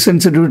incredibly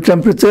sensitive to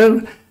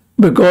temperature?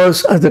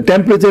 Because as the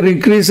temperature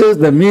increases,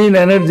 the mean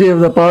energy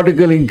of the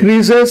particle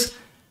increases,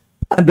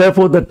 and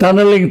therefore the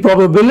tunneling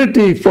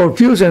probability for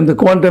fusion, the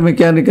quantum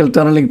mechanical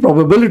tunneling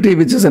probability,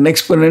 which is an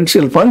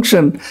exponential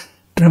function,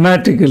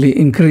 dramatically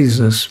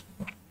increases.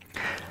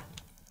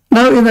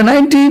 Now, in the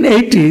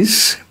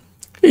 1980s,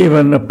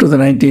 even up to the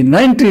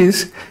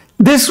 1990s,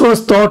 this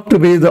was thought to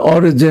be the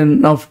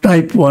origin of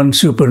type 1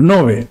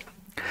 supernovae.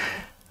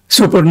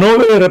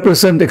 Supernovae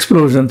represent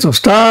explosions of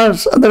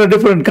stars, and there are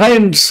different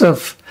kinds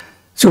of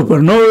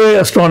supernovae.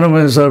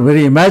 Astronomers are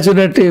very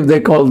imaginative. They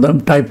call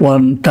them type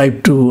 1,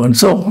 type 2, and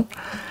so on.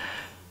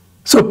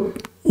 So,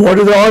 what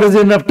is the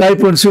origin of type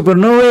 1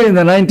 supernovae? In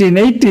the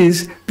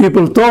 1980s,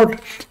 people thought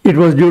it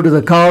was due to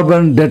the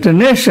carbon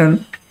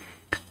detonation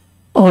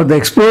or the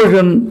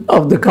explosion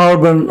of the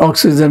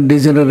carbon-oxygen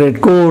degenerate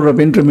core of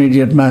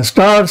intermediate mass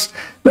stars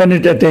when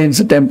it attains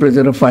a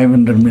temperature of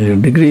 500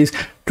 million degrees.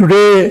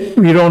 Today,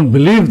 we don't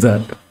believe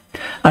that.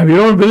 And we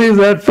don't believe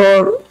that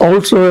for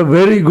also a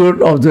very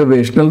good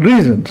observational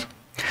reasons.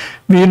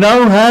 We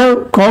now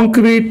have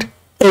concrete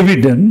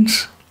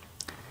evidence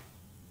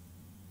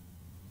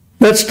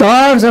that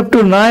stars up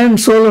to 9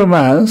 solar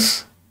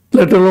mass,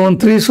 let alone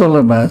 3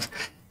 solar mass,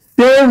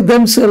 save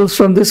themselves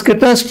from this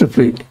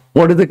catastrophe.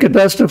 What is the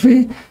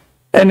catastrophe?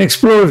 An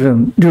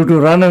explosion due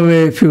to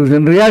runaway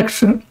fusion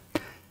reaction,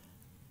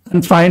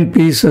 and find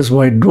peace as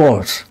white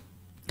dwarfs.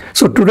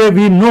 So today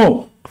we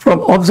know from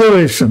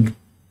observation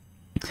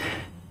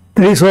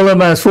 3 solar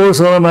mass, 4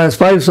 solar mass,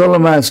 5 solar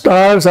mass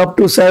stars up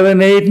to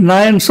 7, 8,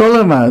 9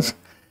 solar mass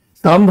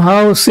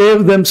somehow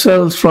save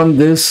themselves from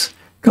this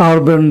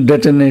carbon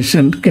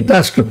detonation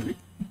catastrophe.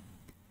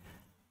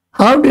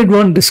 How did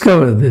one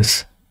discover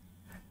this?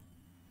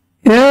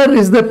 Here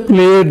is the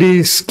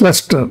Pleiades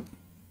cluster,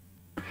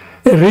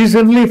 a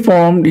recently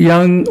formed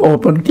young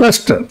open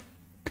cluster.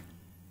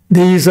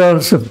 These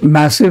are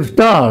massive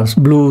stars,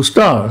 blue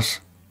stars.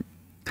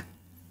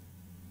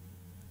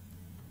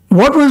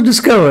 What was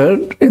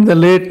discovered in the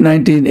late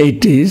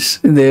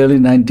 1980s, in the early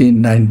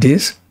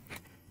 1990s,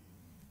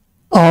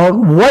 are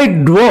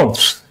white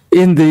dwarfs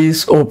in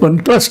these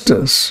open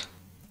clusters.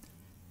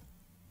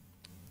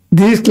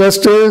 These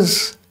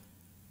clusters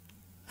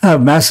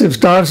have massive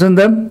stars in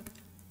them,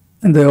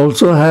 and they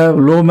also have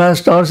low mass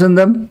stars in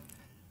them,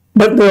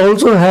 but they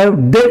also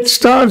have dead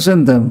stars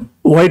in them,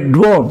 white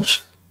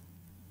dwarfs.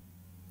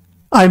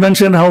 I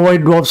mentioned how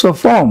white dwarfs are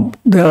formed.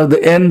 They are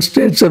the end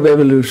states of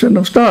evolution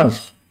of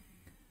stars.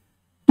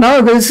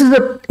 Now, this is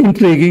an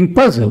intriguing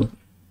puzzle.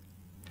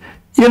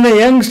 In a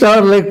young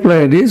star like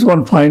Pleiades,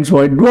 one finds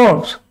white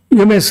dwarfs.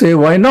 You may say,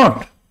 why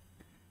not?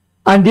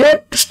 And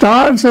yet,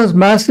 stars as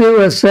massive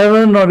as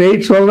 7 or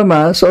 8 solar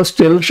mass are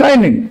still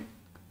shining.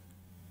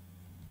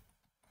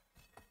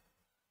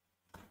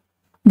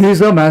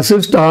 These are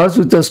massive stars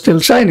which are still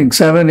shining,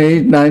 7,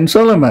 8, 9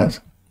 solar mass.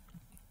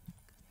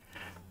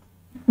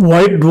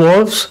 White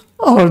dwarfs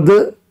are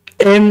the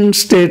end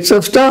states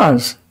of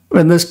stars.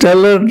 When the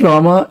stellar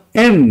drama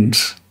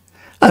ends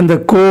and the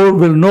core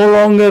will no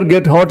longer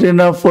get hot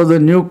enough for the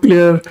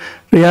nuclear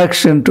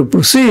reaction to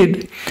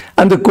proceed,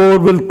 and the core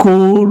will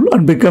cool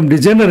and become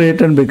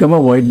degenerate and become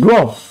a white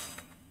dwarf.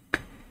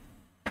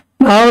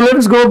 Now let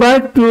us go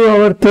back to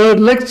our third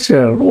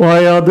lecture.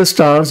 Why are the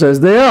stars as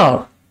they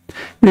are?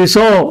 We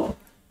saw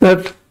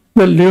that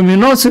the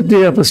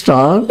luminosity of a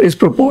star is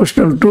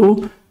proportional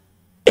to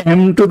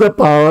m to the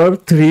power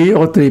 3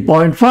 or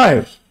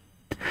 3.5.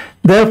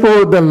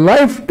 Therefore, the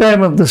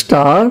lifetime of the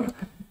star,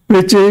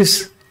 which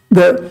is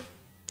the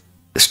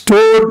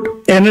stored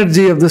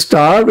energy of the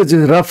star, which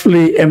is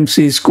roughly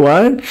mc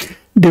squared,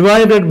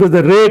 divided with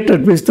the rate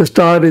at which the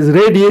star is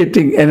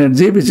radiating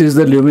energy, which is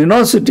the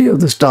luminosity of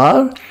the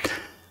star,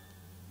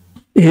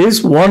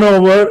 is 1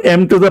 over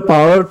m to the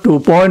power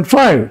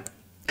 2.5.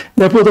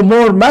 Therefore, the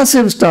more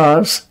massive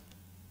stars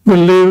will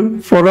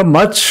live for a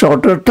much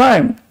shorter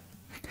time.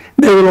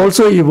 They will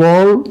also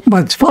evolve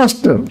much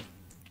faster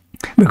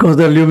because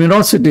their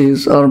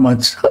luminosities are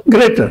much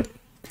greater.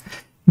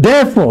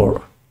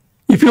 Therefore,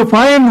 if you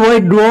find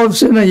white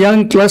dwarfs in a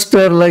young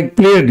cluster like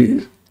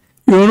Pleiades,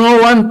 you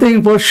know one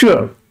thing for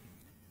sure,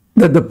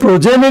 that the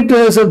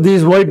progenitors of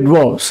these white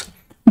dwarfs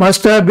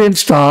must have been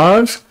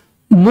stars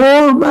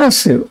more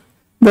massive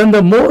than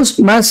the most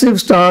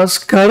massive stars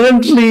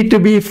currently to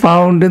be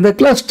found in the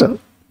cluster.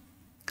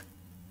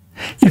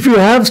 If you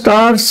have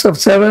stars of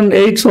 7,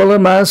 8 solar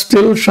mass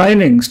still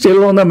shining,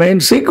 still on the main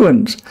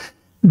sequence,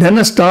 then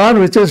a star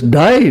which has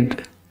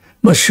died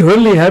must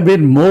surely have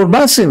been more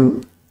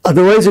massive.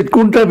 Otherwise, it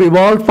couldn't have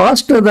evolved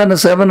faster than a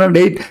 7 and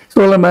 8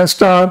 solar mass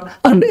star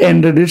and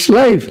ended its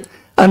life.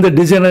 And the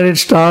degenerate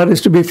star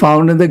is to be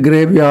found in the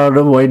graveyard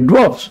of white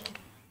dwarfs.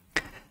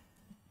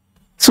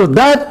 So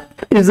that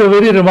is a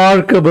very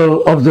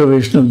remarkable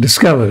observational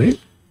discovery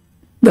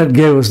that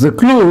gave us the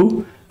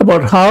clue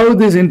about how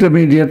these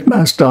intermediate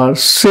mass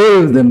stars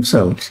save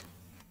themselves.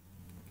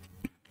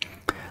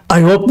 I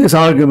hope this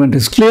argument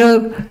is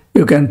clear.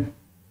 You can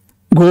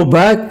go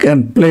back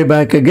and play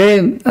back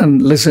again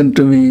and listen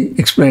to me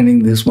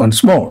explaining this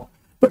once more.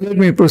 But let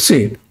me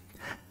proceed.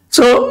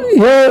 So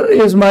here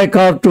is my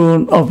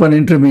cartoon of an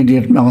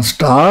intermediate mass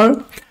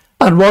star,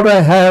 and what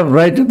I have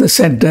right at the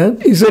center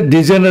is a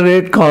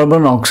degenerate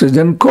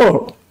carbon-oxygen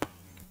core.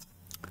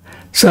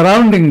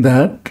 Surrounding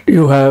that,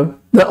 you have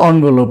the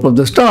envelope of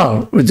the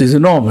star, which is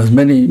enormous,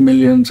 many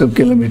millions of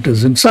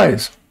kilometers in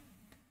size.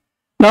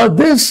 Now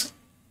this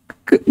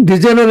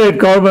degenerate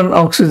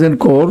carbon-oxygen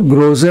core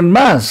grows in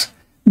mass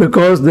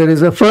because there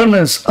is a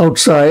furnace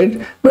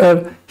outside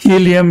where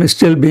helium is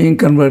still being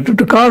converted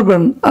to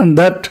carbon, and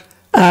that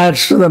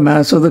adds to the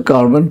mass of the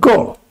carbon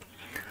core.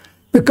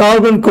 The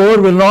carbon core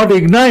will not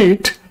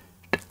ignite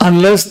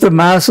unless the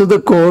mass of the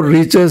core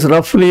reaches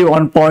roughly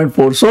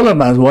 1.4 solar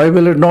mass. Why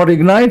will it not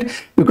ignite?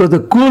 Because the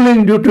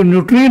cooling due to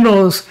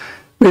neutrinos,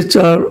 which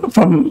are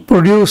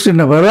produced in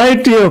a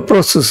variety of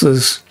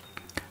processes,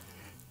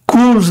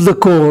 cools the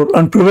core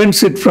and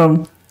prevents it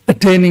from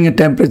attaining a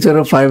temperature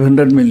of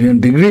 500 million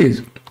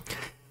degrees.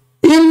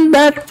 In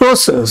that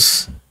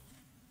process,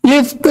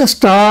 if the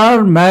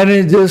star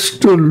manages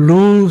to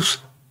lose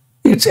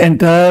its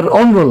entire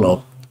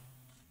envelope,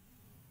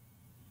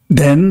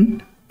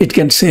 then it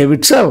can save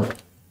itself.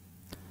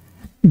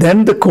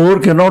 Then the core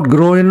cannot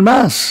grow in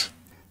mass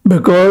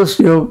because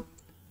you've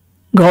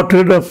got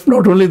rid of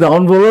not only the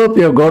envelope,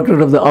 you've got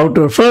rid of the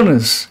outer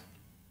furnace.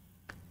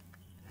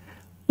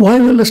 Why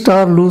will a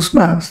star lose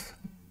mass?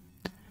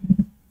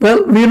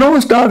 Well, we know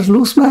stars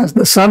lose mass.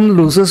 The sun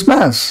loses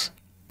mass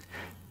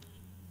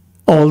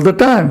all the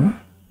time.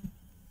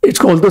 It's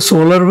called the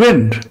solar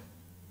wind.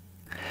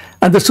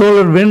 And the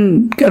solar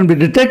wind can be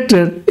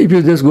detected if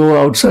you just go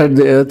outside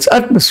the Earth's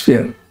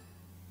atmosphere.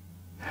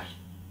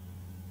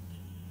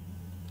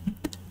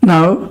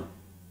 Now,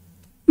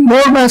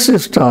 more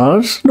massive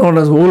stars, known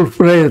as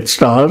Wolf-Rayet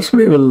stars,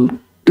 we will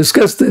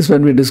discuss this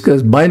when we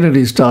discuss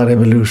binary star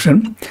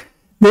evolution,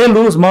 they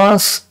lose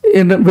mass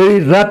in a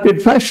very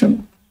rapid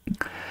fashion.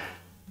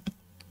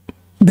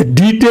 The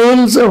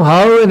details of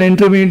how an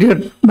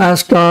intermediate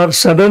mass star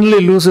suddenly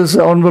loses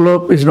the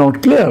envelope is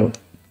not clear.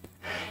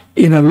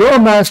 In a low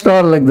mass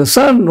star like the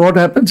Sun, what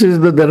happens is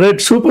that the red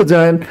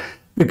supergiant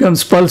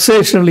becomes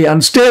pulsationally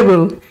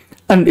unstable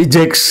and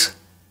ejects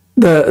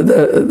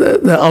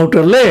the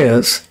outer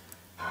layers.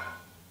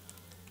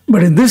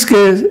 But in this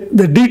case,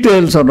 the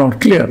details are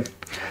not clear.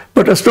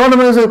 But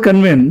astronomers are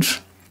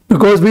convinced,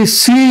 because we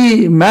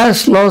see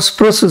mass loss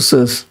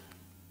processes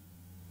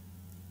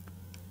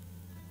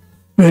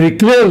very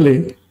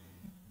clearly,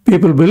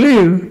 people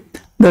believe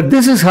that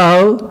this is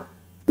how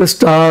the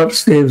star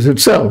saves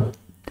itself.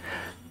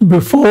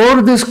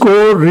 Before this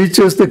core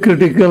reaches the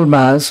critical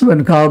mass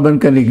when carbon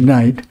can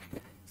ignite,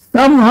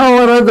 somehow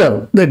or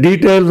other, the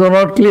details are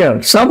not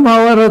clear,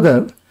 somehow or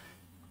other,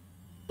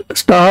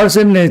 stars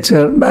in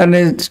nature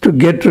manage to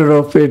get rid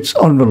of its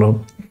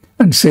envelope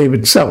and save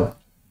itself.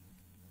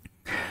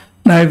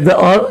 Now, if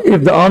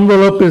the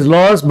envelope is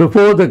lost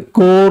before the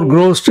core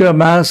grows to a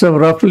mass of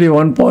roughly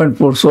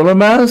 1.4 solar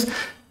mass,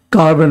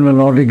 carbon will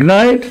not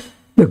ignite,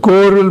 the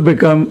core will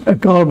become a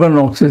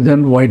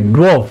carbon-oxygen white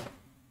dwarf.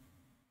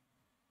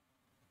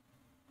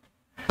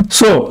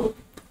 So,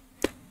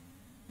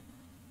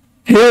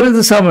 here is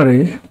the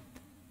summary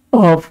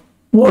of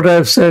what I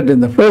have said in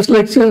the first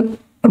lecture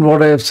and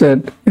what I have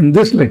said in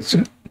this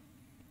lecture.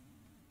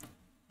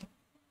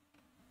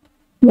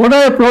 What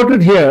I have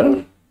plotted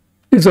here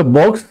is a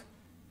box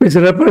which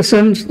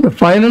represents the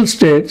final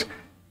state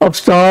of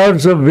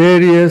stars of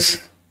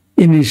various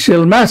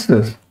initial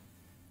masses.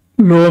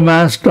 Low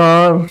mass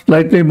star,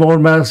 slightly more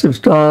massive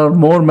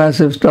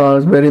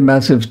stars, very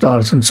massive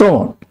stars, and so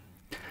on.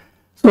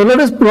 So let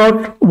us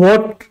plot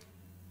what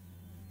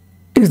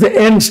is the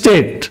end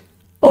state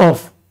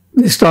of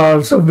the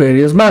stars of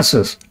various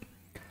masses.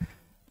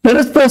 Let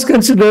us first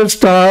consider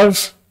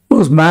stars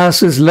whose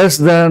mass is less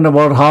than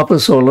about half a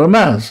solar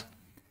mass.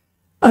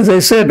 As I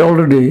said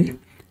already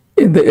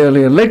in the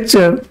earlier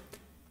lecture,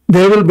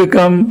 they will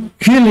become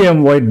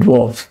helium white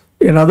dwarfs.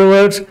 In other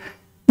words,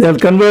 they'll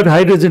convert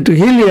hydrogen to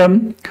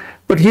helium,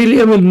 but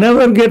helium will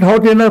never get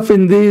hot enough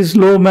in these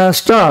low mass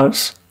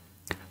stars.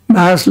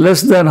 Mass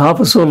less than half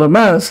a solar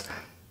mass,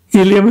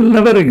 helium will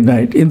never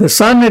ignite. In the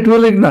sun it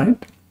will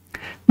ignite,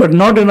 but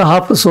not in a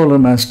half a solar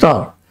mass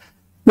star.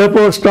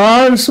 Therefore,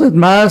 stars with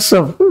mass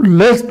of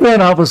less than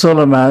half a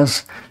solar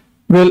mass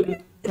will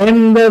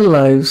end their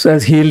lives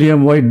as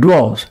helium white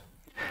dwarfs.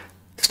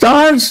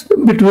 Stars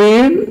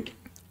between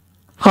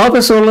half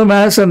a solar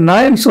mass and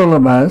 9 solar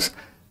mass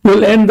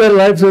will end their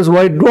lives as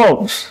white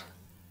dwarfs,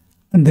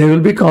 and they will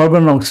be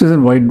carbon,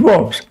 oxygen white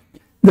dwarfs.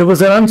 There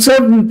was an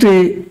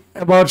uncertainty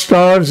about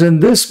stars in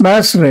this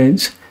mass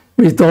range.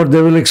 We thought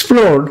they will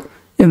explode.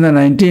 In the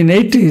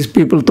 1980s,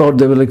 people thought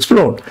they will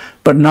explode.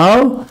 But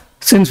now,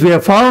 since we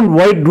have found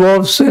white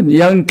dwarfs in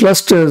young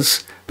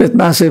clusters with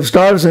massive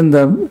stars in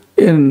them,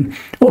 in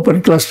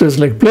open clusters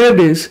like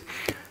Pleiades,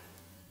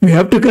 we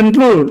have to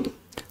conclude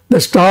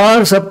the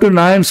stars up to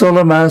 9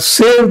 solar mass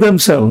save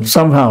themselves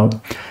somehow,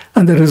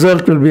 and the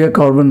result will be a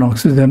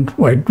carbon-oxygen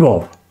white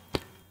dwarf.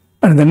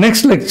 And in the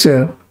next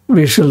lecture,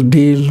 we shall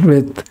deal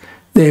with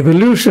the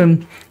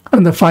evolution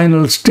and the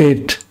final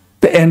state,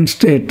 the end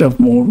state of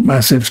more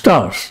massive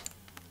stars.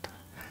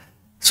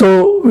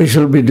 So we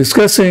shall be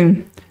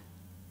discussing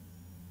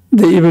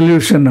the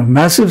evolution of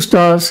massive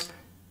stars,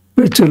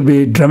 which will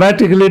be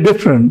dramatically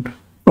different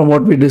from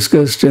what we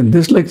discussed in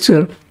this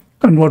lecture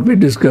and what we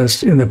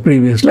discussed in the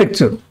previous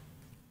lecture.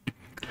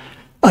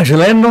 I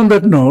shall end on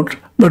that note,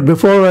 but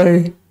before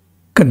I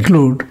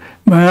conclude,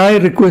 may I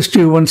request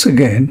you once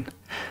again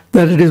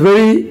that it is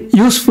very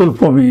useful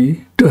for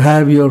me to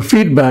have your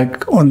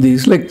feedback on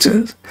these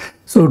lectures.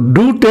 So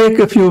do take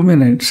a few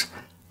minutes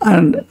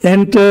and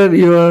enter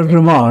your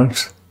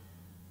remarks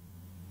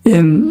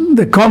in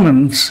the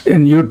comments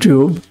in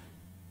YouTube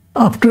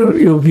after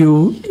you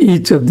view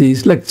each of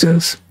these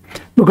lectures,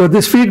 because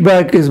this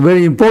feedback is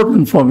very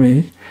important for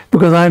me,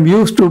 because I'm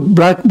used to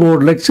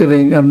blackboard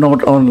lecturing and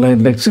not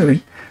online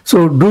lecturing.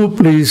 So do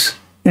please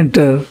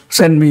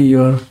send me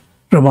your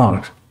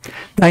remarks.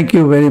 Thank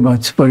you very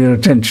much for your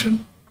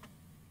attention.